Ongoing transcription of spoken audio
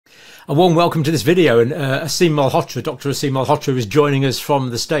A warm welcome to this video, and Asim Malhotra, Dr. Asim Malhotra is joining us from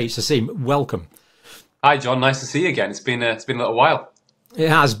the States. Asim, welcome. Hi John, nice to see you again. It's been a little while. It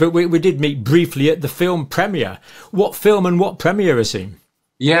has, but we did meet briefly at the film premiere. What film and what premiere, Asim?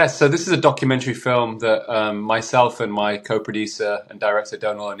 Yeah, so this is a documentary film that myself and my co-producer and director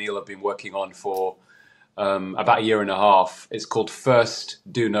Donal O'Neill have been working on for about a year and a half. It's called First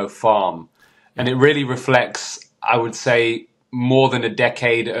Do No Pharm, and it really reflects, I would say, more than a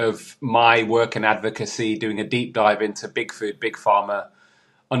decade of my work and advocacy, doing a deep dive into big food, big pharma,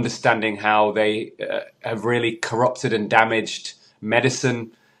 understanding how they have really corrupted and damaged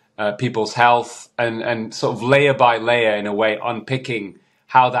medicine, people's health, and sort of layer by layer, in a way, unpicking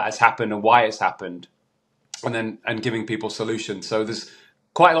how that has happened and why it's happened, and giving people solutions. So there's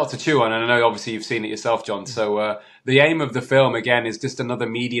quite a lot to chew on, and I know obviously you've seen it yourself, John. So the aim of the film, again, is just another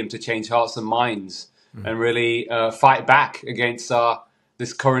medium to change hearts and minds and really fight back against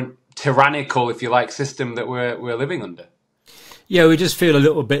this current tyrannical, if you like, system that we're living under. Yeah, we just feel a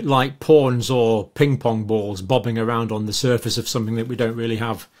little bit like pawns or ping pong balls bobbing around on the surface of something that we don't really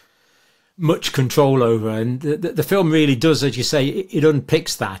have much control over. And the film really does, as you say, it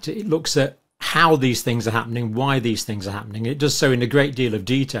unpicks that. It looks at how these things are happening, why these things are happening. It does so in a great deal of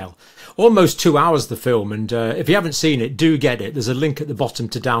detail. Almost 2 hours, the film. And if you haven't seen it, do get it. There's a link at the bottom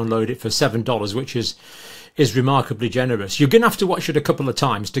to download it for $7, which is remarkably generous. You're going to have to watch it a couple of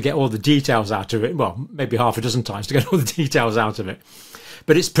times to get all the details out of it. Well, maybe half a dozen times to get all the details out of it.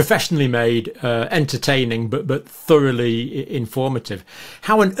 But it's professionally made, entertaining, but thoroughly informative.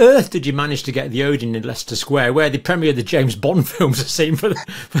 How on earth did you manage to get the Odeon in Leicester Square, where the premiere of the James Bond films are seen for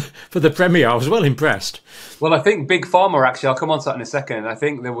the premiere? I was well impressed. Well, I think Big Pharma, actually, I'll come on to that in a second. I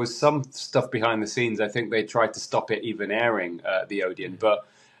think there was some stuff behind the scenes. I think they tried to stop it even airing the Odeon. But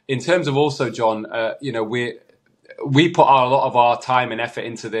in terms of also, John, you know, we put a lot of our time and effort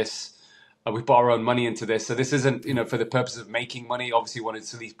into this. We put our own money into this. So this isn't, you know, for the purpose of making money. Obviously, we wanted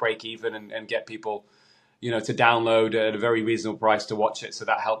to at least break even and get people, you know, to download at a very reasonable price to watch it. So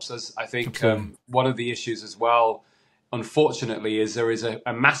that helps us. I think one of the issues as well, unfortunately, is there is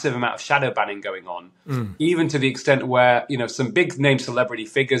a massive amount of shadow banning going on, even to the extent where, you know, some big name celebrity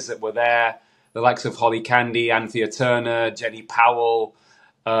figures that were there, the likes of Holly Candy, Anthea Turner, Jenny Powell,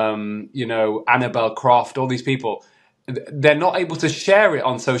 you know, Annabelle Croft, all these people, they're not able to share it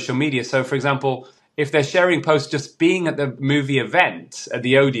on social media. So, for example, if they're sharing posts just being at the movie event at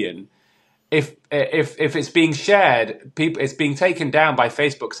the Odeon, if it's being shared, it's being taken down by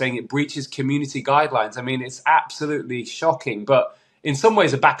Facebook saying it breaches community guidelines. I mean, it's absolutely shocking, but in some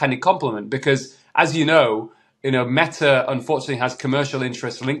ways a backhanded compliment, because as you know, Meta unfortunately has commercial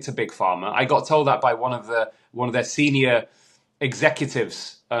interests linked to Big Pharma. I got told that by one of their senior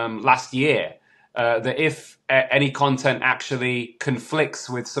executives last year. That if any content actually conflicts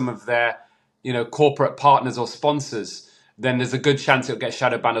with some of their, corporate partners or sponsors, then there's a good chance it'll get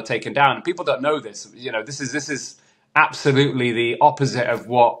shadow banned or taken down. People don't know this. This is absolutely the opposite of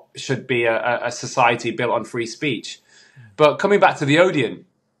what should be a society built on free speech. But coming back to the Odeon,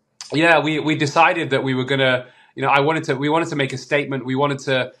 yeah, we decided that we were gonna, we wanted to make a statement. We wanted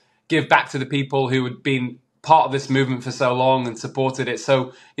to give back to the people who had been part of this movement for so long and supported it.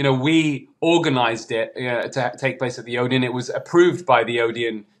 So, we organized it to take place at the Odeon. It was approved by the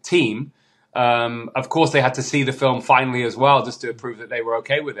Odeon team. Of course, they had to see the film finally as well, just to prove that they were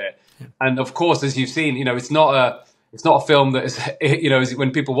okay with it. Yeah. And of course, as you've seen, it's not a film that is,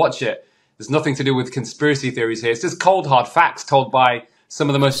 when people watch it, there's nothing to do with conspiracy theories here. It's just cold, hard facts told by some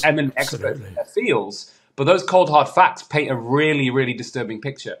of the most eminent experts in their fields. But those cold, hard facts paint a really, really disturbing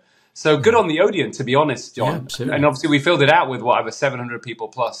picture. So good on the Odeon, to be honest, John. Yeah, and obviously we filled it out with whatever 700 people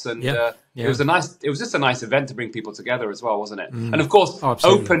plus, and it was just a nice event to bring people together as well, wasn't it? And of course,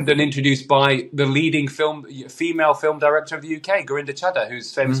 opened and introduced by the leading female film director of the UK, Gurinder Chadha,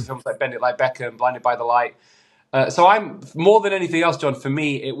 who's famous for films like Bend It Like Beckham, Blinded by the Light. So I'm more than anything else, John. For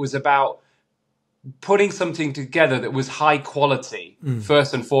me, it was about putting something together that was high quality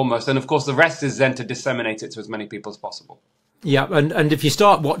first and foremost, and of course the rest is then to disseminate it to as many people as possible. Yeah, and if you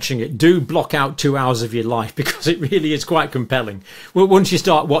start watching it, do block out 2 hours of your life, because it really is quite compelling. Well, once you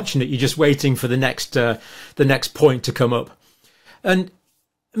start watching it, you're just waiting for the next point to come up. And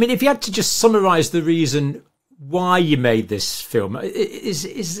I mean, if you had to just summarize the reason why you made this film,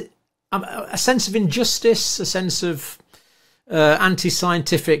 is a sense of injustice, a sense of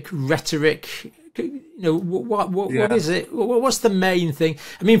anti-scientific rhetoric? What is it? What's the main thing?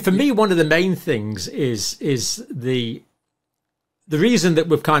 I mean, for me, one of the main things is the reason that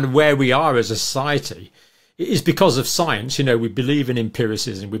we're kind of where we are as a society is because of science. We believe in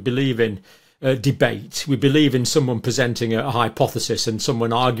empiricism. We believe in debate. We believe in someone presenting a hypothesis and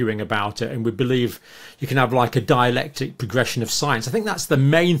someone arguing about it, and we believe you can have like a dialectic progression of science. I think that's the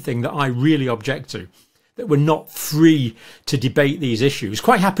main thing that I really object to, that we're not free to debate these issues.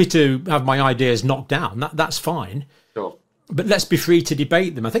 Quite happy to have my ideas knocked down. That's fine. Sure. But let's be free to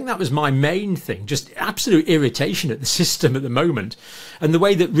debate them. I think that was my main thing, just absolute irritation at the system at the moment and the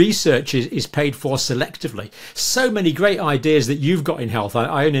way that research is paid for selectively. So many great ideas that you've got in health.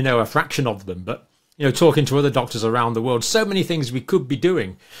 I only know a fraction of them, but you know, talking to other doctors around the world, so many things we could be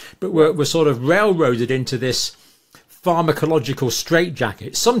doing, but we're sort of railroaded into this pharmacological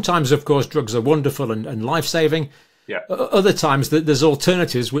straitjacket. Sometimes, of course, drugs are wonderful and life-saving. Yeah. Other times there's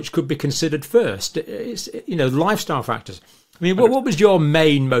alternatives which could be considered first. It's, you know, lifestyle factors. I mean, what was your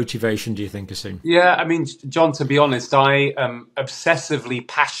main motivation, do you think, Asim? Yeah, I mean, John, to be honest, I am obsessively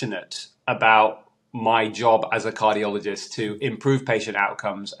passionate about my job as a cardiologist to improve patient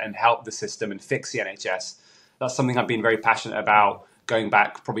outcomes and help the system and fix the NHS. That's something I've been very passionate about going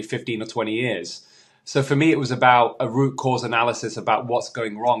back probably 15 or 20 years. So for me, it was about a root cause analysis about what's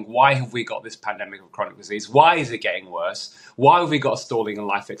going wrong. Why have we got this pandemic of chronic disease? Why is it getting worse? Why have we got a stalling in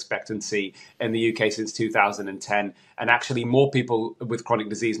life expectancy in the UK since 2010? And actually more people with chronic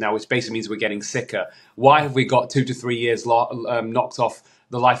disease now, which basically means we're getting sicker. Why have we got 2 to 3 years knocked off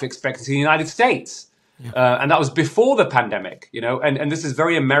the life expectancy in the United States? Yeah. And that was before the pandemic, you know, and this is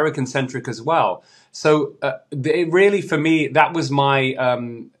very American centric as well. So it really, for me, that was my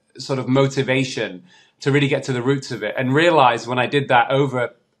sort of motivation to really get to the roots of it and realize when I did that over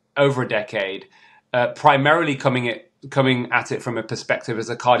a decade, primarily coming at it from a perspective as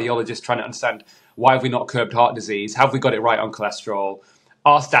a cardiologist, trying to understand why have we not curbed heart disease? Have we got it right on cholesterol?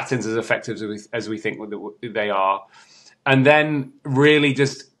 Are statins as effective as we think they are? And then really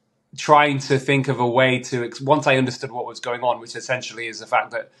just trying to think of a way to, once I understood what was going on, which essentially is the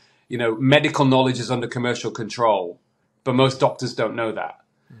fact that, you know, medical knowledge is under commercial control, but most doctors don't know that.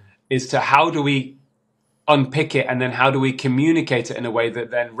 Is to how do we unpick it and then how do we communicate it in a way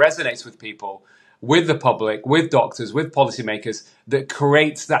that then resonates with people, with the public, with doctors, with policymakers, that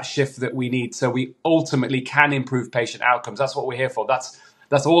creates that shift that we need so we ultimately can improve patient outcomes. That's what we're here for.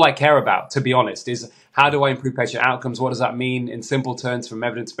 That's all I care about, to be honest, is how do I improve patient outcomes? What does that mean in simple terms from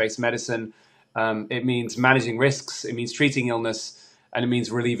evidence-based medicine? It means managing risks, it means treating illness, and it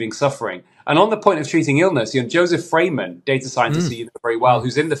means relieving suffering. And on the point of treating illness, you know, Joseph Frayman, data scientist who you know very well,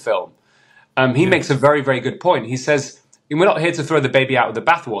 who's in the film, he makes a very, very good point. He says, we're not here to throw the baby out with the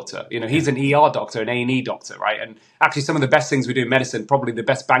bathwater. You know, he's an ER doctor, an A&E doctor, right? And actually some of the best things we do in medicine, probably the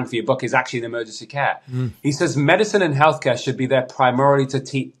best bang for your buck is actually in emergency care. He says medicine and healthcare should be there primarily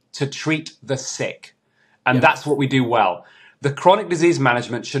to treat the sick. And that's what we do well. The chronic disease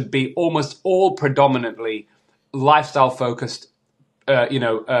management should be almost all predominantly lifestyle focused,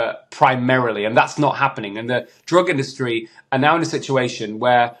 primarily, and that's not happening. And the drug industry are now in a situation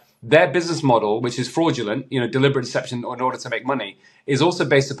where their business model, which is fraudulent, you know, deliberate deception in order to make money, is also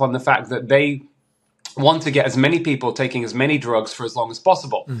based upon the fact that they want to get as many people taking as many drugs for as long as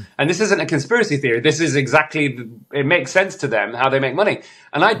possible. And this isn't a conspiracy theory. This is exactly, it makes sense to them how they make money.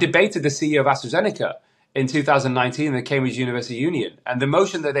 And I debated the CEO of AstraZeneca in 2019 in the Cambridge University Union. And the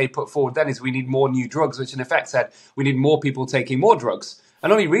motion that they put forward then is we need more new drugs, which in effect said we need more people taking more drugs.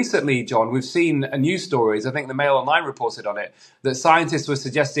 And only recently, John, we've seen news stories, I think the Mail Online reported on it, that scientists were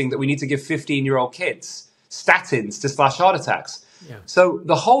suggesting that we need to give 15-year-old kids statins to slash heart attacks. Yeah. So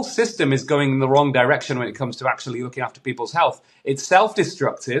the whole system is going in the wrong direction when it comes to actually looking after people's health. It's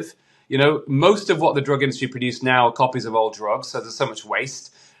self-destructive. You know, most of what the drug industry produce now are copies of old drugs, so there's so much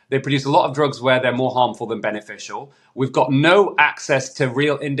waste. They produce a lot of drugs where they're more harmful than beneficial. We've got no access to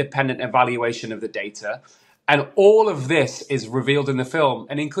real independent evaluation of the data. And all of this is revealed in the film,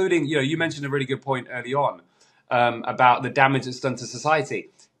 and including, you know, you mentioned a really good point early on about the damage it's done to society.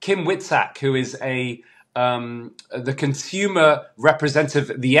 Kim Witzak, who is the consumer representative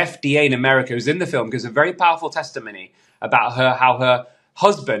of the FDA in America, who's in the film, gives a very powerful testimony about how her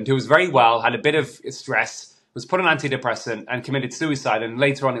husband, who was very well, had a bit of stress, was put on antidepressant and committed suicide. And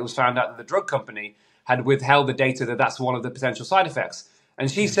later on, it was found out that the drug company had withheld the data that that's one of the potential side effects. And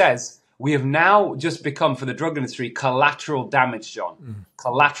she says, we have now just become, for the drug industry, collateral damage, John.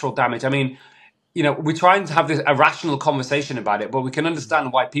 Collateral damage. I mean, you know, we're trying to have this a rational conversation about it, but we can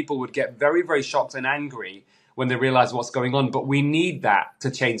understand why people would get very, very shocked and angry when they realize what's going on. But we need that to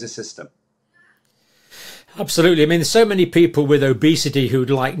change the system. Absolutely. I mean, there's so many people with obesity who'd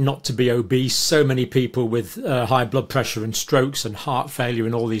like not to be obese, so many people with high blood pressure and strokes and heart failure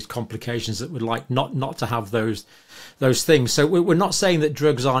and all these complications that would like not to have those things. So we're not saying that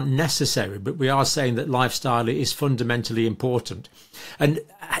drugs aren't necessary, but we are saying that lifestyle is fundamentally important. And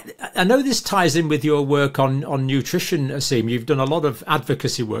I know this ties in with your work on nutrition, Asim. You've done a lot of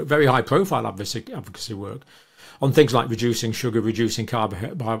advocacy work, very high profile advocacy work, on things like reducing sugar, reducing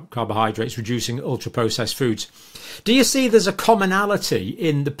carbohydrates, reducing ultra-processed foods. Do you see there's a commonality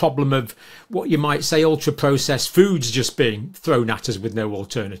in the problem of what you might say ultra-processed foods just being thrown at us with no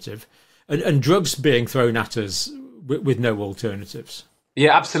alternative, and drugs being thrown at us with no alternatives?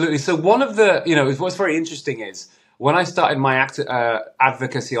 Yeah, absolutely. So one of the, what's very interesting is when I started my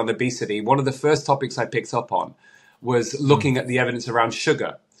advocacy on obesity, one of the first topics I picked up on was looking at the evidence around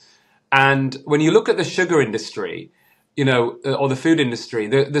sugar. And when you look at the sugar industry, or the food industry,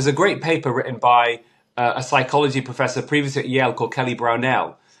 there's a great paper written by a psychology professor previously at Yale called Kelly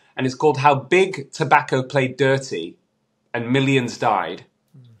Brownell. And it's called How Big Tobacco Played Dirty and Millions Died.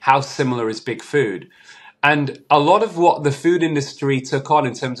 How Similar is Big Food? And a lot of what the food industry took on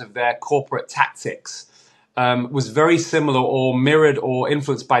in terms of their corporate tactics was very similar or mirrored or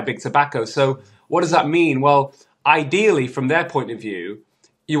influenced by big tobacco. So what does that mean? Well, ideally, from their point of view,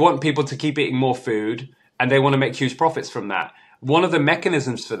 you want people to keep eating more food, and they want to make huge profits from that. One of the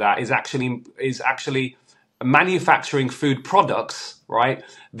mechanisms for that is actually manufacturing food products, right,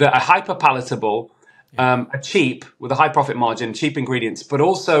 that are hyper palatable, are cheap with a high profit margin, cheap ingredients, but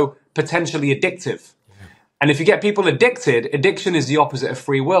also potentially addictive. And if you get people addicted, addiction is the opposite of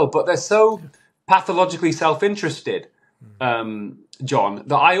free will, but they're so pathologically self-interested, John,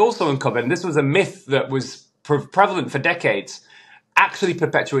 that I also uncovered, and this was a myth that was prevalent for decades, actually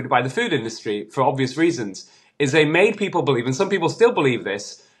perpetuated by the food industry for obvious reasons, is they made people believe, and some people still believe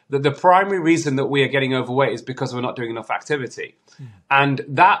this, that the primary reason that we are getting overweight is because we're not doing enough activity. And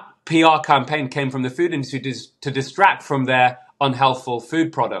that PR campaign came from the food industry to distract from their unhealthful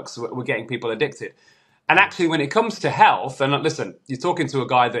food products. We're getting people addicted. And actually, when it comes to health, and listen, you're talking to a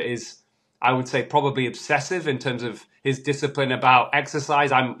guy that is, I would say, probably obsessive in terms of his discipline about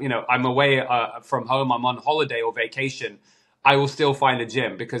exercise. I'm away from home, I'm on holiday or vacation. I will still find a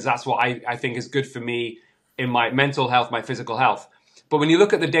gym because that's what I think is good for me in my mental health, my physical health. But when you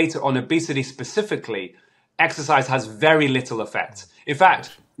look at the data on obesity specifically, exercise has very little effect. In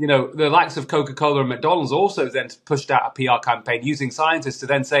fact, the likes of Coca-Cola and McDonald's also then pushed out a PR campaign using scientists to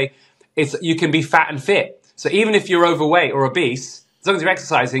then say you can be fat and fit. So even if you're overweight or obese, as long as you're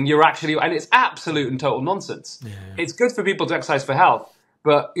exercising, you're actually, and it's absolute and total nonsense. Yeah. It's good for people to exercise for health.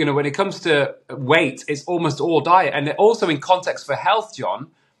 But, when it comes to weight, it's almost all diet. And also in context for health,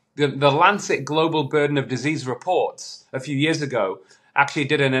 John, the Lancet Global Burden of Disease reports a few years ago actually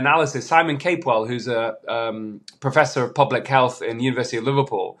did an analysis. Simon Campbell, who's a professor of public health in the University of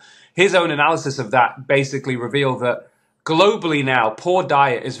Liverpool, his own analysis of that basically revealed that globally now, poor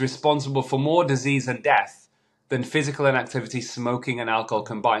diet is responsible for more disease and death than physical inactivity, smoking, and alcohol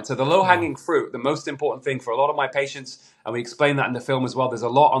combined. So the low-hanging fruit, the most important thing for a lot of my patients, and we explain that in the film as well, there's a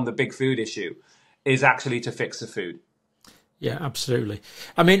lot on the big food issue, is actually to fix the food. Yeah, absolutely.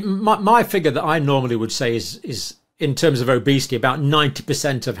 I mean, my figure that I normally would say is in terms of obesity, about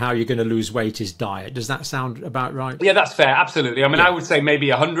 90% of how you're going to lose weight is diet. Does that sound about right? Yeah, that's fair. Absolutely. I mean, I would say maybe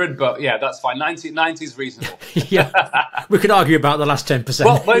 100, but yeah, that's fine. 90 is reasonable. Yeah, we could argue about the last 10%.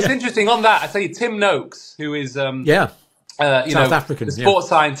 Well, it's interesting on that. I tell you, Tim Noakes, who is South African sports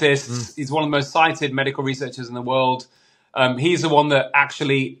scientist. He's one of the most cited medical researchers in the world. He's the one that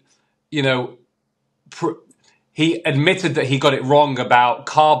actually, he admitted that he got it wrong about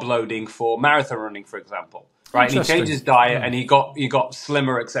carb loading for marathon running, for example. Right, and he changed his diet and he got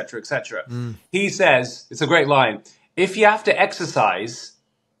slimmer, etc., etc. He says, it's a great line, if you have to exercise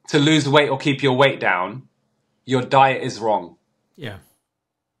to lose weight or keep your weight down, your diet is wrong. Yeah,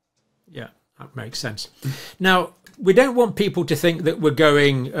 that makes sense. Now, we don't want people to think that we're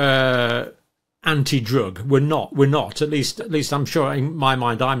going anti-drug. We're not. At least I'm sure in my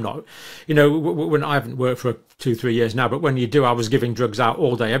mind I'm not. When I haven't worked for 2-3 years now, but when you do, I was giving drugs out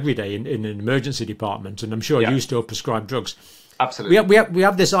all day, every day in an emergency department, and I'm sure you still prescribe drugs. Absolutely. We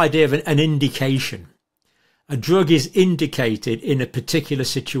have this idea of an indication. A drug is indicated in a particular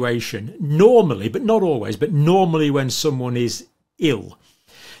situation, normally, but not always, but normally when someone is ill.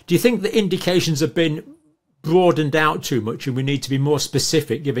 Do you think the indications have been broadened out too much and we need to be more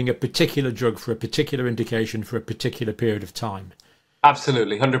specific, giving a particular drug for a particular indication for a particular period of time?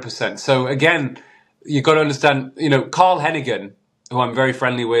 Absolutely, 100%. So again, you've got to understand, Carl Hennigan, who I'm very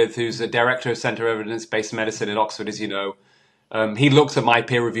friendly with, who's the director of Centre of Evidence-Based Medicine in Oxford, as you know, He looked at my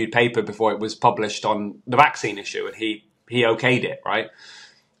peer-reviewed paper before it was published on the vaccine issue, and he okayed it, right?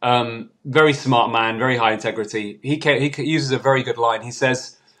 Very smart man, very high integrity. He uses a very good line. He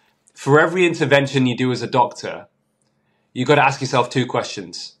says, for every intervention you do as a doctor, you've got to ask yourself two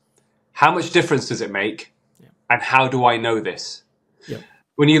questions. How much difference does it make? Yeah. And how do I know this? Yeah.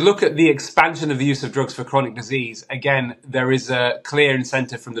 When you look at the expansion of the use of drugs for chronic disease, again, there is a clear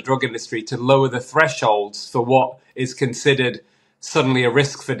incentive from the drug industry to lower the thresholds for what is considered suddenly a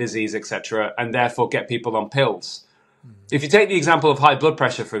risk for disease, etc., and therefore get people on pills. If you take the example of high blood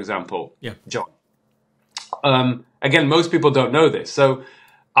pressure, for example, John, again, most people don't know this. So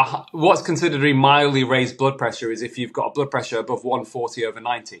what's considered a mildly raised blood pressure is if you've got a blood pressure above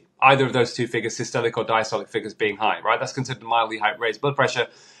 140/90. Either of those two figures, systolic or diastolic figures being high, right? That's considered mildly raised blood pressure.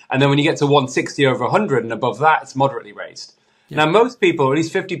 And then when you get to 160/100 and above that, it's moderately raised. Now, most people, or at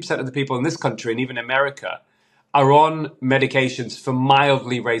least 50% of the people in this country and even America, are on medications for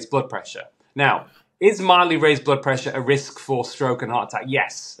mildly raised blood pressure. Now, is mildly raised blood pressure a risk for stroke and heart attack?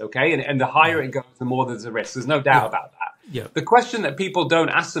 Yes. Okay. And the higher it goes, the more there's a risk. There's no doubt about that. Yeah. The question that people don't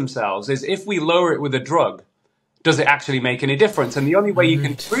ask themselves is, if we lower it with a drug, does it actually make any difference? And the only way you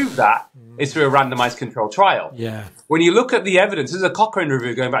can prove that is through a randomized controlled trial. Yeah. When you look at the evidence, this is a Cochrane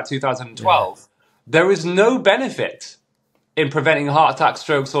review going back to 2012, there is no benefit in preventing heart attacks,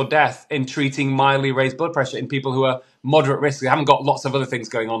 strokes, or death in treating mildly raised blood pressure in people who are moderate risk. They haven't got lots of other things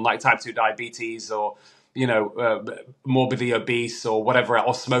going on, like type 2 diabetes or, morbidly obese or whatever,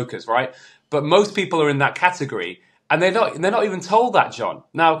 or smokers, right? But most people are in that category, and they're not even told that, John.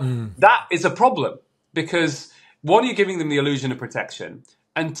 Now, that is a problem because, one, you're giving them the illusion of protection,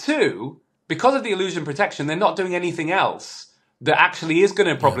 and two, because of the illusion of protection, they're not doing anything else that actually is going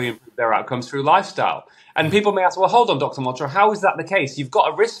to probably improve their outcomes through lifestyle. And people may ask, well, hold on, Dr. Maltra, how is that the case? You've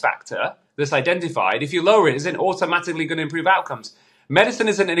got a risk factor that's identified. If you lower it, isn't it automatically going to improve outcomes? Medicine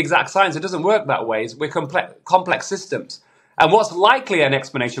isn't an exact science. It doesn't work that way. We're complex systems. And what's likely an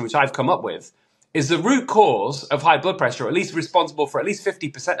explanation, which I've come up with, is the root cause of high blood pressure, or at least responsible for at least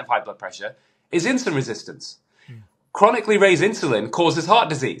 50% of high blood pressure, is insulin resistance. Chronically raised insulin causes heart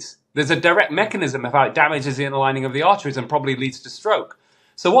disease. There's a direct mechanism of how it damages the inner lining of the arteries and probably leads to stroke.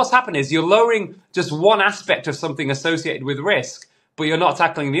 So what's happened is you're lowering just one aspect of something associated with risk, but you're not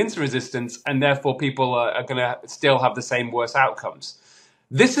tackling the insulin resistance, and therefore people are going to still have the same worse outcomes.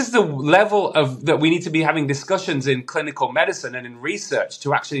 This is the level of that we need to be having discussions in clinical medicine and in research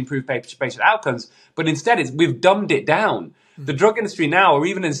to actually improve patient outcomes. But instead, we've dumbed it down. The drug industry now are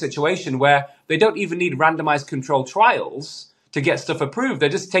even in a situation where they don't even need randomized controlled trials to get stuff approved. They're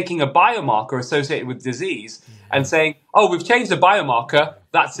just taking a biomarker associated with disease and saying, oh, we've changed the biomarker,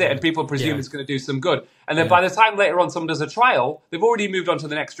 that's it, and people presume it's going to do some good. And then by the time later on someone does a trial, they've already moved on to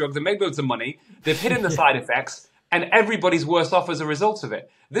the next drug, they've made loads of money, they've hidden the side effects, and everybody's worse off as a result of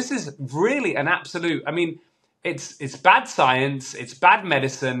it. This is really an absolute, I mean, it's bad science, it's bad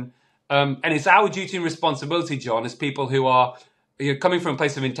medicine, and it's our duty and responsibility, John, as people who are coming from a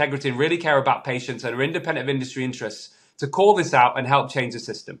place of integrity and really care about patients and are independent of industry interests, to call this out and help change the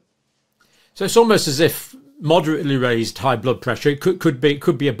system. So it's almost as if moderately raised high blood pressure, it could be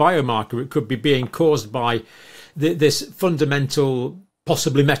a biomarker. It could be being caused by this fundamental,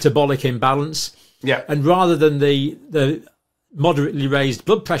 possibly metabolic imbalance. Yeah. And rather than the moderately raised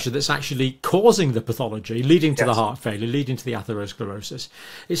blood pressure that's actually causing the pathology, leading to the heart failure, leading to the atherosclerosis,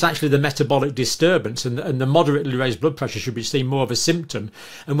 it's actually the metabolic disturbance, and the moderately raised blood pressure should be seen more of a symptom.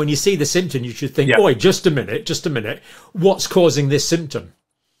 And when you see the symptom, you should think, boy, just a minute, what's causing this symptom?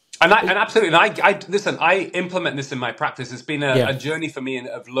 And absolutely, and listen, I implement this in my practice. It's been a journey for me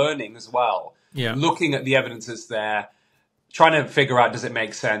of learning as well. Yeah. Looking at the evidence that's there, trying to figure out, does it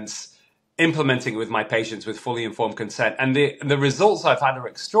make sense? Implementing it with my patients with fully informed consent. And the results I've had are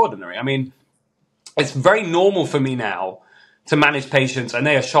extraordinary. I mean, it's very normal for me now to manage patients, and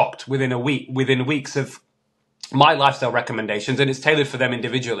they are shocked within weeks of my lifestyle recommendations, and it's tailored for them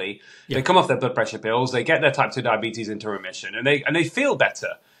individually. Yeah. They come off their blood pressure pills, they get their type 2 diabetes into remission, and they feel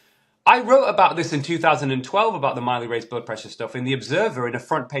better. I wrote about this in 2012 about the mildly raised blood pressure stuff in The Observer in a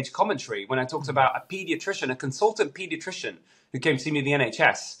front page commentary when I talked about a pediatrician, a consultant pediatrician who came to see me at the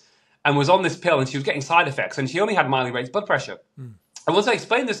NHS and was on this pill, and she was getting side effects, and she only had mildly raised blood pressure. And once I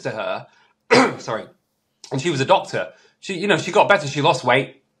explained this to her, sorry, and she was a doctor, she got better, she lost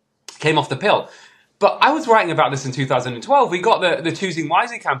weight, came off the pill. But I was writing about this in 2012. We got the Choosing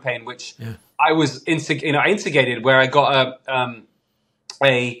Wisely campaign, which I was instigated, where I got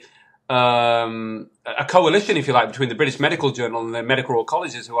a coalition, if you like, between the British Medical Journal and the medical Royal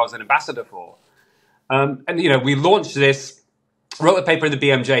Colleges, who I was an ambassador for. And we launched this, wrote a paper in the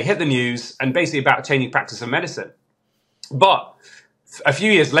BMJ, hit the news, and basically about changing practice of medicine. But a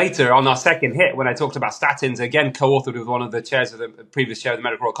few years later, on our second hit, when I talked about statins, again co-authored with one of the chairs of the previous chair of the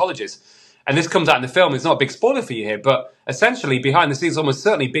medical Royal Colleges, and this comes out in the film. It's not a big spoiler for you here, but essentially behind the scenes, almost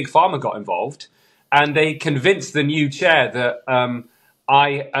certainly Big Pharma got involved, and they convinced the new chair that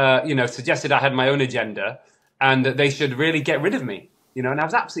I suggested I had my own agenda and that they should really get rid of me. And I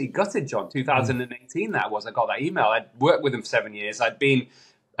was absolutely gutted, John. 2018, that was. I got that email. I'd worked with them for 7 years. I'd been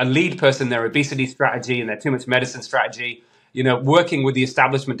a lead person in their obesity strategy and their too much medicine strategy, working with the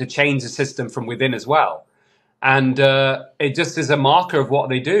establishment to change the system from within as well. And it just is a marker of what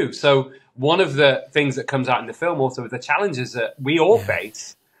they do. So one of the things that comes out in the film also is the challenges that we all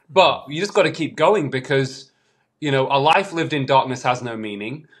face. But you just got to keep going because, a life lived in darkness has no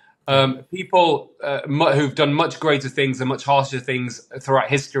meaning. People who've done much greater things and much harsher things throughout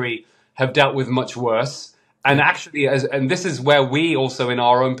history have dealt with much worse. And actually, and this is where we also, in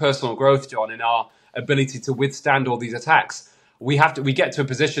our own personal growth, John, in our ability to withstand all these attacks, we get to a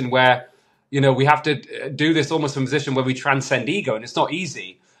position where, we have to do this almost from a position where we transcend ego, and it's not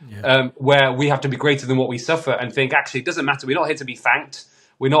easy, where we have to be greater than what we suffer and think, actually, it doesn't matter. We're not here to be thanked.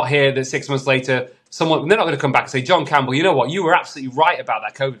 We're not here that 6 months later, they're not going to come back and say, John Campbell, you know what? You were absolutely right about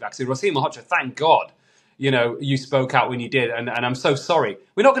that COVID vaccine. Rasim Malhotra, thank God, you spoke out when you did. And I'm so sorry.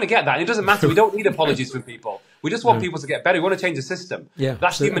 We're not going to get that. And it doesn't matter. We don't need apologies from people. We just want people to get better. We want to change the system. Yeah,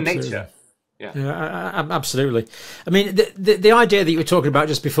 that's human nature. Yeah, absolutely. I mean, the idea that you were talking about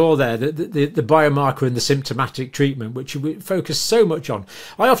just before there, the biomarker and the symptomatic treatment, which we focus so much on.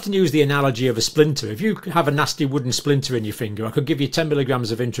 I often use the analogy of a splinter. If you have a nasty wooden splinter in your finger, I could give you 10 milligrams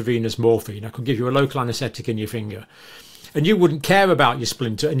of intravenous morphine. I could give you a local anaesthetic in your finger, and you wouldn't care about your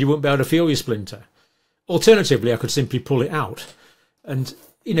splinter, and you wouldn't be able to feel your splinter. Alternatively, I could simply pull it out. And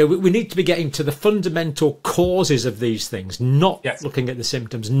we need to be getting to the fundamental causes of these things, not looking at the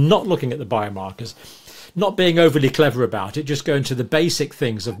symptoms, not looking at the biomarkers, not being overly clever about it, just going to the basic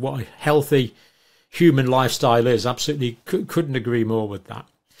things of what a healthy human lifestyle is. Absolutely couldn't agree more with that.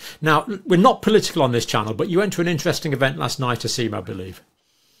 Now, we're not political on this channel, but you went to an interesting event last night, Asim, I believe.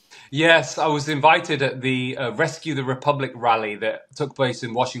 Yes, I was invited at the Rescue the Republic rally that took place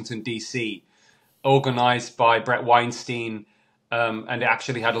in Washington, D.C., organized by Brett Weinstein. And it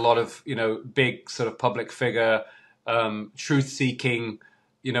actually had a lot of, big sort of public figure, truth-seeking,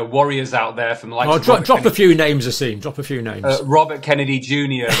 warriors out there from the likes of drop a few names, Asim. Drop a few names. Robert Kennedy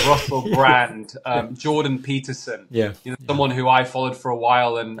Jr., Russell Brand, Jordan Peterson. Someone who I followed for a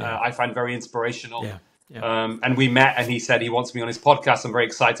while and I find very inspirational. And we met, and he said he wants me on his podcast. I'm very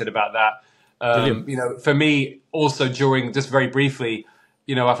excited about that. For me, also during just very briefly.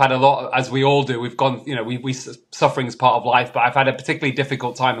 I've had a lot, as we all do. We've gone, we suffering is part of life, but I've had a particularly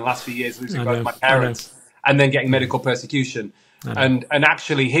difficult time in the last few years losing both my parents and then getting medical persecution. And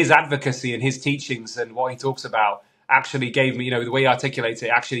actually his advocacy and his teachings and what he talks about actually gave me, the way he articulates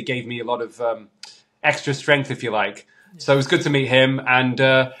it actually gave me a lot of extra strength, if you like. So it was good to meet him. And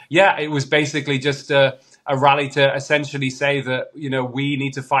it was basically just a rally to essentially say that, we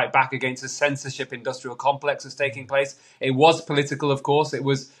need to fight back against the censorship industrial complex that's taking place. It was political, of course. It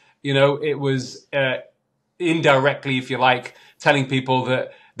was, indirectly, if you like, telling people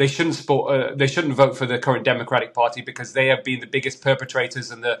that they shouldn't vote for the current Democratic Party because they have been the biggest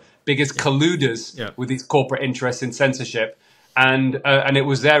perpetrators and the biggest colluders with these corporate interests in censorship. And it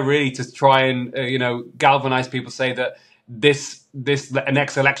was there really to try and, galvanize people, say that this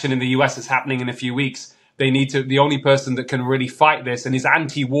next election in the US is happening in a few weeks. The only person that can really fight this, and is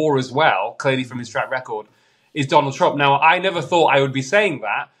anti-war as well, clearly from his track record, is Donald Trump. Now, I never thought I would be saying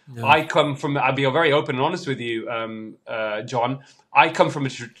that. No. I'll be very open and honest with you, John. I come from a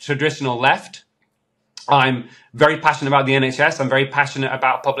traditional left. I'm very passionate about the NHS. I'm very passionate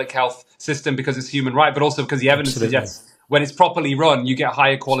about public health system because it's human right, but also because the evidence suggests when it's properly run, you get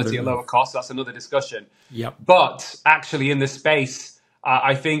higher quality at lower cost. That's another discussion. Yep. But actually in this space,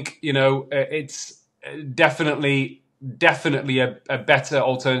 I think, it's definitely a better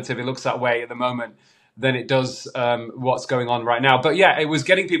alternative. It looks that way at the moment than it does what's going on right now. But yeah, it was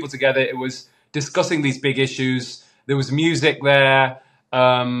getting people together. It was discussing these big issues. There was music there.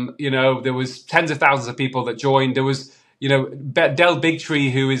 There was tens of thousands of people that joined. There was, Del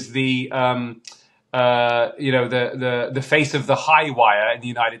Bigtree, who is the face of the High Wire in the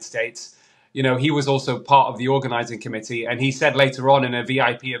United States. He was also part of the organizing committee. And he said later on in a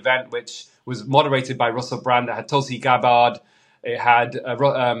VIP event, which was moderated by Russell Brand, that had Tulsi Gabbard, it had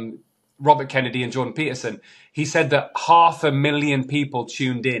Robert Kennedy and Jordan Peterson. He said that 500,000 people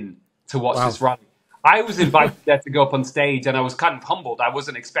tuned in to watch this rally. I was invited there to go up on stage, and I was kind of humbled. I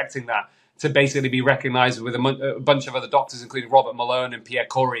wasn't expecting that, to basically be recognized with a bunch of other doctors, including Robert Malone and Pierre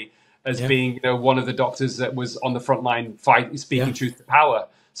Corey, as being, one of the doctors that was on the front line speaking truth to power.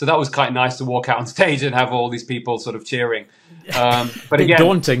 So that was quite nice to walk out on stage and have all these people sort of cheering. But again,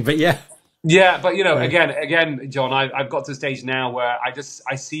 daunting, but yeah. Yeah, but again, John, I've got to the stage now where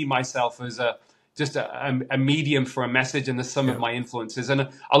I see myself as just a medium for a message and the sum of my influences, and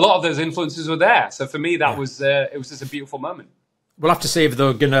a lot of those influences were there. So for me, that was it was just a beautiful moment. We'll have to see if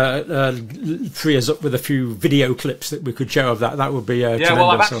they're going to free us up with a few video clips that we could show of that. That would be tremendous. Well,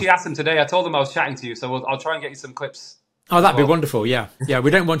 I've actually asked them today. I told them I was chatting to you, so I'll try and get you some clips. Oh, that'd be wonderful. Yeah.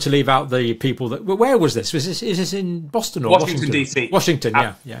 We don't want to leave out the people that. Where was this? Is this in Boston or Washington DC? Washington.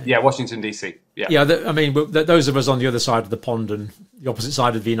 Yeah, Washington DC. Yeah. I mean, those of us on the other side of the pond and the opposite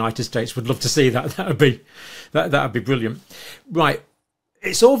side of the United States would love to see that. That'd be brilliant. Right.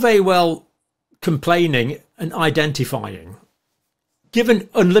 It's all very well complaining and identifying. Given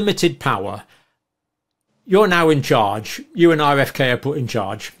unlimited power, you're now in charge. You and RFK are put in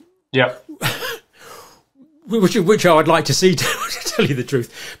charge. Yeah. Which I would like to see, to tell you the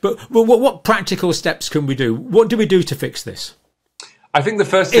truth. But what practical steps can we do? What do we do to fix this? I think the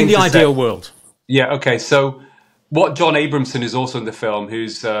first thing in the ideal world. Yeah. Okay. So, what John Abramson, who's also in the film,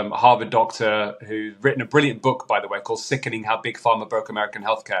 who's a Harvard doctor, who's written a brilliant book, by the way, called "Sickening: How Big Pharma Broke American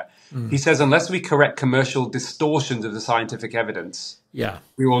Healthcare." He says, unless we correct commercial distortions of the scientific evidence,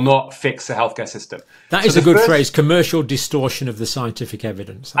 we will not fix the healthcare system. That is a good phrase, commercial distortion of the scientific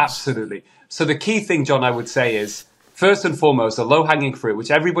evidence. Absolutely. So the key thing, John, I would say is, first and foremost, a low-hanging fruit,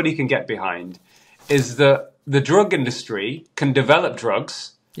 which everybody can get behind, is that the drug industry can develop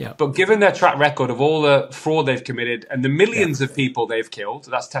drugs, but given their track record of all the fraud they've committed and the millions of people they've killed,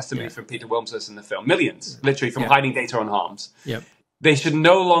 that's testimony from Peter Wilmshurst in the film, millions, literally, from hiding data on harms, they should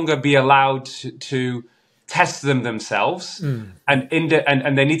no longer be allowed to test them themselves, and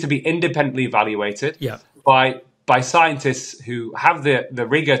they need to be independently evaluated by scientists who have the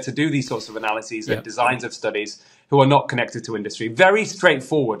rigor to do these sorts of analyses and designs of studies, who are not connected to industry. Very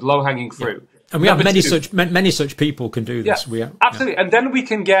straightforward, low-hanging fruit. And we have many such people can do this. Absolutely. And then we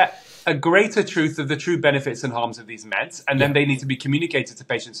can get a greater truth of the true benefits and harms of these meds, and then they need to be communicated to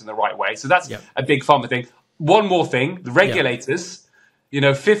patients in the right way. So that's a big pharma thing. One more thing, the regulators,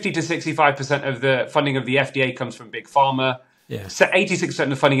 50 to 65% of the funding of the FDA comes from big pharma. 86% of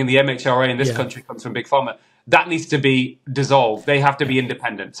the funding in the MHRA in this country comes from big pharma. That needs to be dissolved. They have to be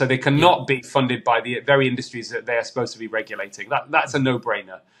independent. So they cannot be funded by the very industries that they are supposed to be regulating. That's a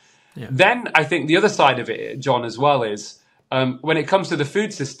no-brainer. Then I think the other side of it, John, as well, is when it comes to the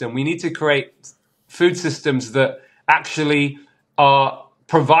food system, we need to create food systems that actually are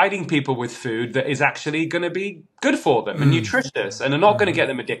providing people with food that is actually going to be good for them and nutritious, and are not going to get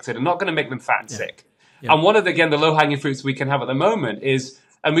them addicted and not going to make them fat and sick. And one of the low-hanging fruits we can have at the moment is,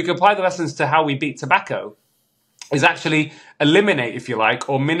 and we can apply the lessons to how we beat tobacco, is actually eliminate, if you like,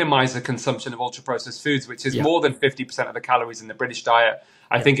 or minimize the consumption of ultra-processed foods, which is more than 50% of the calories in the British diet.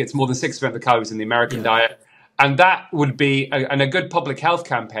 I think it's more than 6% of the calories in the American diet. And that would be a good public health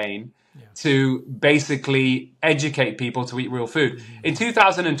campaign to basically educate people to eat real food. In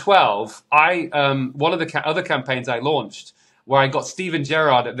 2012, one of the other campaigns I launched, where I got Steven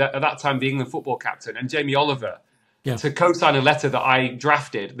Gerrard, at that time the England football captain, and Jamie Oliver, to co-sign a letter that I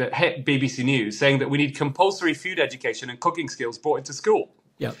drafted that hit BBC News, saying that we need compulsory food education and cooking skills brought into school.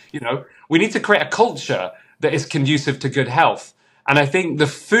 We need to create a culture that is conducive to good health. And I think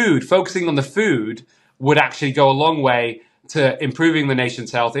focusing on the food would actually go a long way to improving the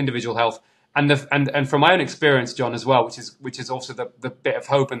nation's health, individual health. And from my own experience, John, as well, which is also the bit of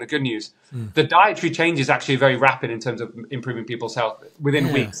hope and the good news, the dietary change is actually very rapid in terms of improving people's health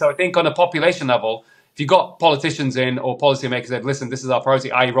within weeks. So I think on a population level, if you got politicians in or policymakers that listen, this is our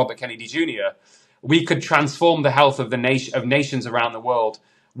priority, i.e. Robert Kennedy Jr., we could transform the health of nations around the world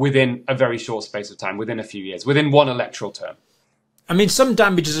within a very short space of time, within a few years, within one electoral term. I mean, some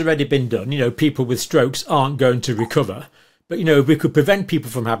damage has already been done. People with strokes aren't going to recover. But, if we could prevent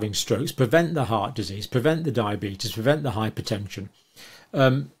people from having strokes, prevent the heart disease, prevent the diabetes, prevent the hypertension,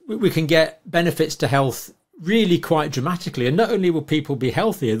 we can get benefits to health really quite dramatically. And not only will people be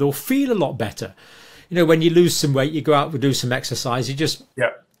healthier, they'll feel a lot better. When you lose some weight, you go out and do some exercise, you just,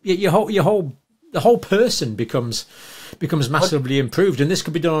 the whole person becomes massively improved. And this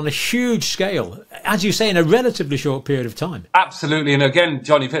could be done on a huge scale, as you say, in a relatively short period of time. Absolutely. And again,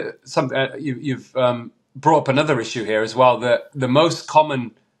 John, you've hit you've brought up another issue here as well, that the most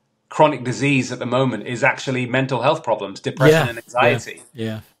common chronic disease at the moment is actually mental health problems, depression and anxiety.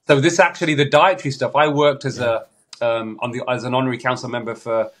 So this actually, the dietary stuff, I worked as as an honorary council member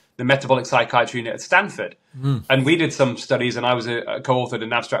for the metabolic psychiatry unit at Stanford. And we did some studies, and I was co-authored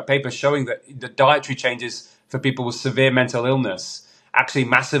an abstract paper showing that the dietary changes for people with severe mental illness actually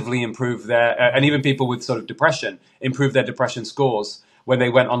massively improved their, and even people with sort of depression, improved their depression scores when they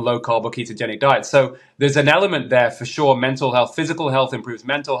went on low carb or ketogenic diets. So there's an element there for sure. Mental health, physical health improves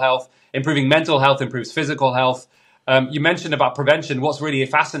mental health, improving mental health improves physical health. You mentioned about prevention. What's really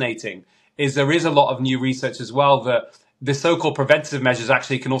fascinating is there is a lot of new research as well that the so-called preventative measures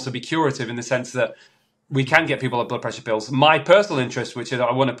actually can also be curative in the sense that we can get people on blood pressure pills. My personal interest, which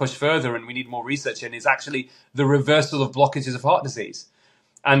I want to push further and we need more research in, is actually the reversal of blockages of heart disease.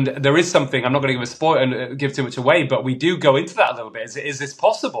 And there is something, I'm not going to give a spoil and give too much away, but we do go into that a little bit. Is this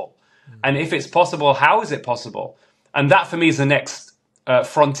possible? And if it's possible, how is it possible? And that for me is the next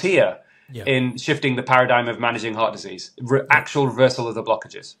frontier in shifting the paradigm of managing heart disease, actual reversal of the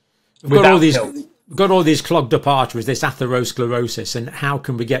blockages. Got all these clogged up arteries, this atherosclerosis, and how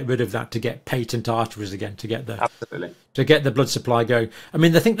can we get rid of that to get patent arteries again, to get the blood supply going? I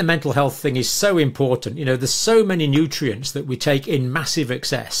mean, I think the mental health thing is so important. You know, there's so many nutrients that we take in massive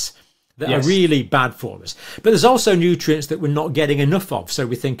excess that are really bad for us. But there's also nutrients that we're not getting enough of. So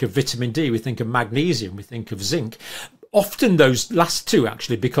we think of vitamin D, we think of magnesium, we think of zinc. Often those last two,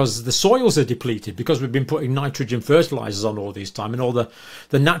 actually, because the soils are depleted, because we've been putting nitrogen fertilizers on all this time, and all the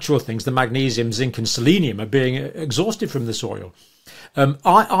natural things, the magnesium, zinc and selenium, are being exhausted from the soil.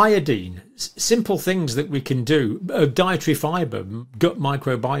 Iodine, simple things that we can do, dietary fiber, gut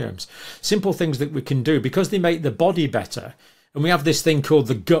microbiomes, simple things that we can do because they make the body better. And we have this thing called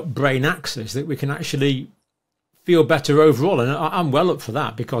the gut-brain axis that we can actually feel better overall. And I'm well up for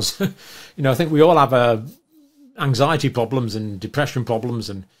that because, you know, I think we all have anxiety problems and depression problems,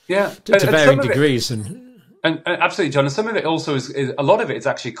 and to varying degrees. And absolutely, John. And some of it also is a lot of it is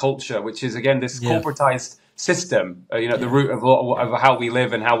actually culture, which is again this corporatized system. You know, the root of how we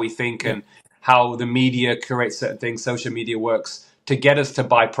live and how we think, and how the media curates certain things. Social media works to get us to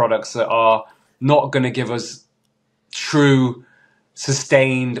buy products that are not going to give us true,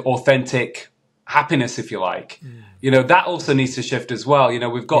 sustained, authentic happiness, if you like. You know, that also needs to shift as well. You know,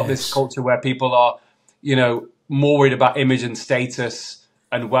 we've got this culture where people are, you know, more worried about image and status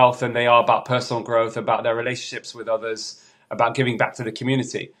and wealth than they are about personal growth, about their relationships with others, about giving back to the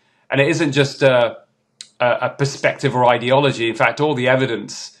community. And it isn't just a perspective or ideology. In fact, all the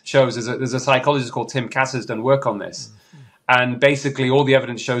evidence shows there's a psychologist called Tim Cass has done work on this. And basically all the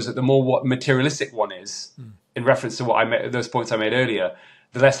evidence shows that the more what materialistic one is, in reference to those points I made earlier,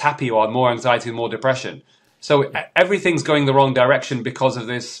 the less happy you are, more anxiety, more depression. So everything's going the wrong direction because of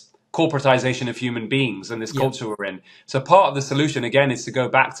this corporatization of human beings and this culture we're in. So part of the solution, again, is to go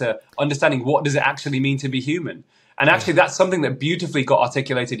back to understanding what does it actually mean to be human. And actually, that's something that beautifully got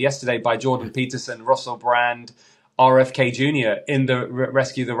articulated yesterday by Jordan Peterson, Russell Brand, RFK Jr. in the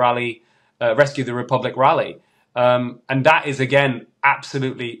Rescue the Republic rally. And that is, again,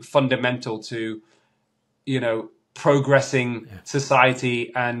 absolutely fundamental to, you know, progressing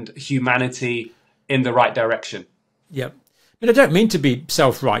society and humanity in the right direction. Yep. I mean, I don't mean to be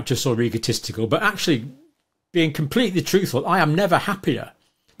self-righteous or egotistical, but actually being completely truthful, I am never happier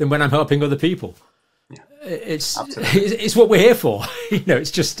than when I'm helping other people. It's what we're here for. You know,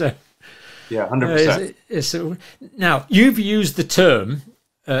 it's just 100%. Now, you've used the term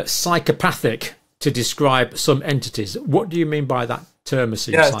psychopathic to describe some entities. What do you mean by that term?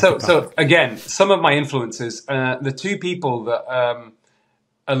 So again, some of my influences, the two people that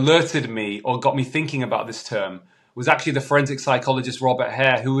alerted me or got me thinking about this term was actually the forensic psychologist Robert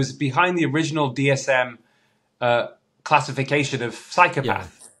Hare, who was behind the original DSM classification of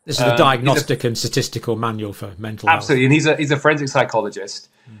psychopath. This is the diagnostic and statistical manual for mental health. Absolutely, and he's a forensic psychologist.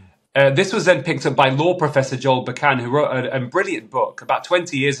 This was then picked up by law professor Joel Bakan, who wrote a brilliant book about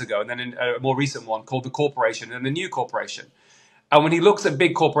 20 years ago, and then a more recent one called The Corporation and the New Corporation. And when he looks at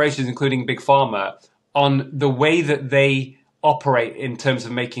big corporations, including Big Pharma, on the way that they operate in terms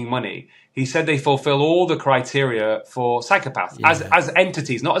of making money, he said they fulfill all the criteria for psychopaths as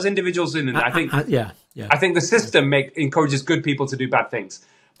entities, not as individuals. I think the system encourages good people to do bad things.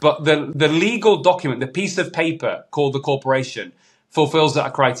 But the legal document, the piece of paper called the corporation, fulfills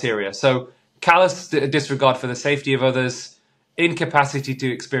that criteria. So callous disregard for the safety of others, incapacity to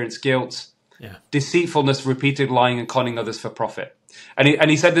experience guilt, deceitfulness, repeated lying and conning others for profit.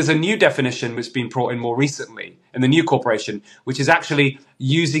 And he said there's a new definition which has been brought in more recently in the new corporation, which is actually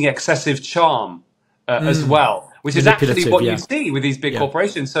using excessive charm as well, which is actually what you see with these big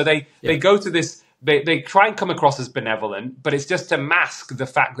corporations. So they go to this, they try and come across as benevolent, but it's just to mask the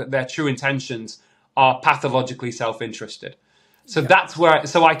fact that their true intentions are pathologically self-interested. So that's where,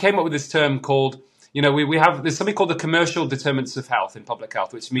 so I came up with this term called, you know, there's something called the commercial determinants of health in public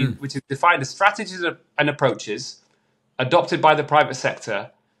health, which is defined as strategies and approaches adopted by the private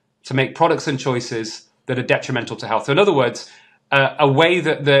sector to make products and choices that are detrimental to health. So in other words, a way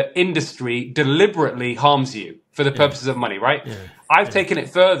that the industry deliberately harms you for the purposes of money, right? Yeah. I've taken it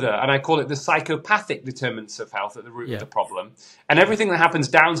further, and I call it the psychopathic determinants of health at the root of the problem. And everything that happens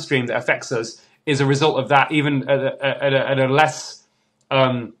downstream that affects us is a result of that, even at a less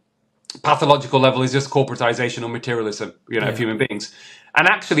pathological level, is just corporatization or materialism, of human beings. And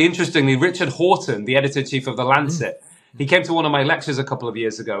actually, interestingly, Richard Horton, the editor-in-chief of The Lancet, he came to one of my lectures a couple of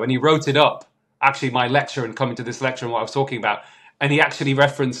years ago, and he wrote it up, actually my lecture and coming to this lecture and what I was talking about. And he actually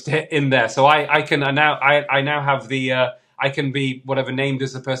referenced it in there. So I now have the, I can be whatever named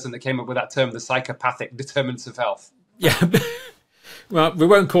as the person that came up with that term, the psychopathic determinants of health. Yeah. Well, we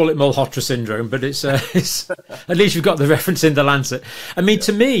won't call it Malhotra syndrome, but it's at least you've got the reference in The Lancet. I mean,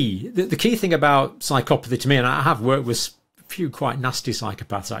 to me, the key thing about psychopathy to me, and I have worked with a few quite nasty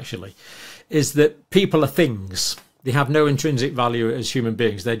psychopaths actually, is that people are things. They have no intrinsic value as human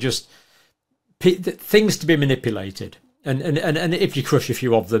beings. They're just things to be manipulated. And if you crush a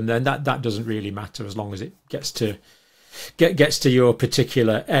few of them, then that doesn't really matter as long as it gets to your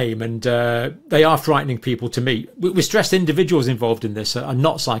particular aim. And they are frightening people to me. We stress individuals involved in this are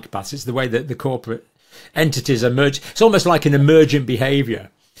not psychopaths. It's the way that the corporate entities emerge. It's almost like an emergent behaviour.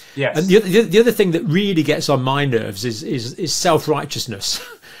 Yes. And the other thing that really gets on my nerves is self-righteousness.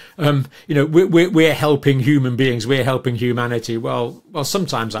 We're helping human beings. We're helping humanity. Well,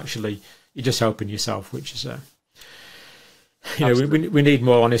 sometimes actually you're just helping yourself, which is we need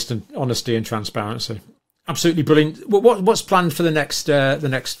more honesty and transparency. Absolutely brilliant. What's planned for the next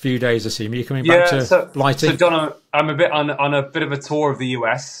few days, Asim? Are you coming back to Blighty? So John, I'm a bit on a bit of a tour of the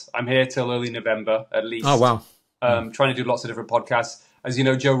US. I'm here till early November at least. Oh wow! Trying to do lots of different podcasts. As you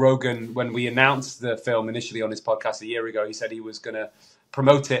know, Joe Rogan, when we announced the film initially on his podcast a year ago, he said he was going to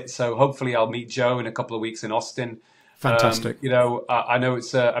promote it. So hopefully I'll meet Joe in a couple of weeks in Austin. Fantastic. I know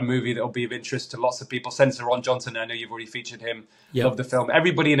it's a movie that will be of interest to lots of people. Senator Ron Johnson, I know you've already featured him. Yep. Love the film.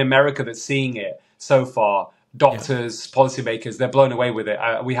 Everybody in America that's seeing it so far, doctors, policymakers, they're blown away with it.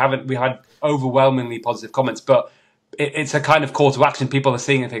 We had overwhelmingly positive comments, but it's a kind of call to action. People are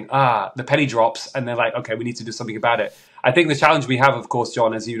seeing it and think, the penny drops, and they're like, okay, we need to do something about it. I think the challenge we have, of course,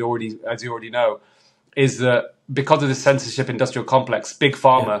 John, as you already know, is that because of the censorship industrial complex, big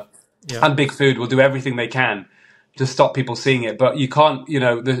pharma and big food will do everything they can to stop people seeing it. But you can't,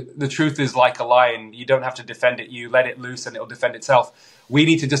 the truth is like a lion. You don't have to defend it. You let it loose and it'll defend itself. We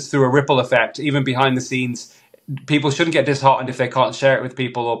need to just, through a ripple effect, even behind the scenes, people shouldn't get disheartened if they can't share it with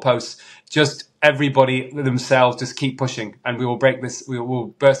people or posts. Just everybody themselves just keep pushing, and we will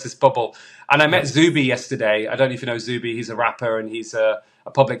burst this bubble. And I met Zuby yesterday. I don't know if you know Zuby. He's a rapper and he's a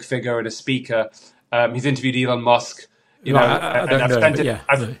public figure and a speaker. He's interviewed Elon Musk.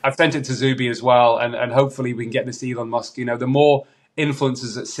 I've sent it to Zuby as well, and hopefully we can get this Elon Musk. The more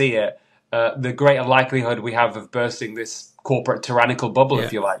influencers that see it, the greater likelihood we have of bursting this corporate tyrannical bubble,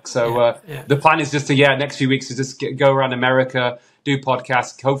 if you like. So the plan is just to next few weeks to just go around America, do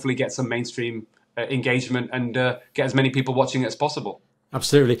podcasts, hopefully get some mainstream engagement, and get as many people watching it as possible.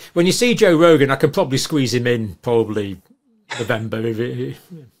 Absolutely. When you see Joe Rogan, I could probably squeeze him in probably November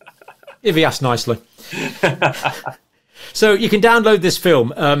if he asks nicely. So you can download this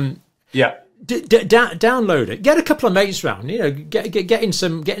film. Download it. Get a couple of mates round. Get in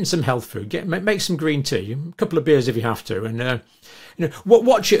some health food. Make some green tea. A couple of beers if you have to, and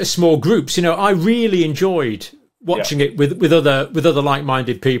watch it as small groups. I really enjoyed watching it with other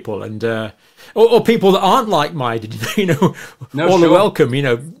like-minded people, and or people that aren't like-minded. All are welcome.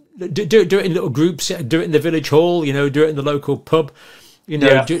 Do it in little groups. Do it in the village hall. Do it in the local pub.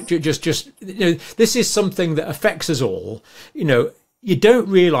 This is something that affects us all. You don't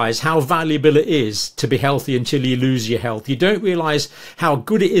realise how valuable it is to be healthy until you lose your health. You don't realise how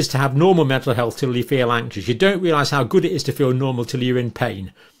good it is to have normal mental health till you feel anxious. You don't realise how good it is to feel normal till you're in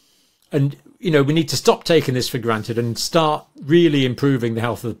pain. And, we need to stop taking this for granted and start really improving the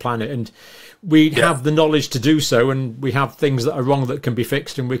health of the planet. And we have the knowledge to do so, and we have things that are wrong that can be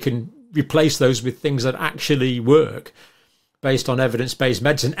fixed, and we can replace those with things that actually work, based on evidence-based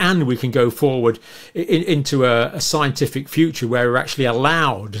medicine, and we can go forward into a scientific future where we're actually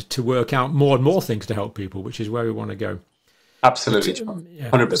allowed to work out more and more things to help people, which is where we want to go. Absolutely,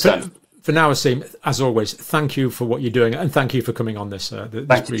 100%. For now, Asim, as always, thank you for what you're doing, and thank you for coming on this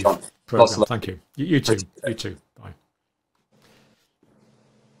brief program. Thank you. You too. You too.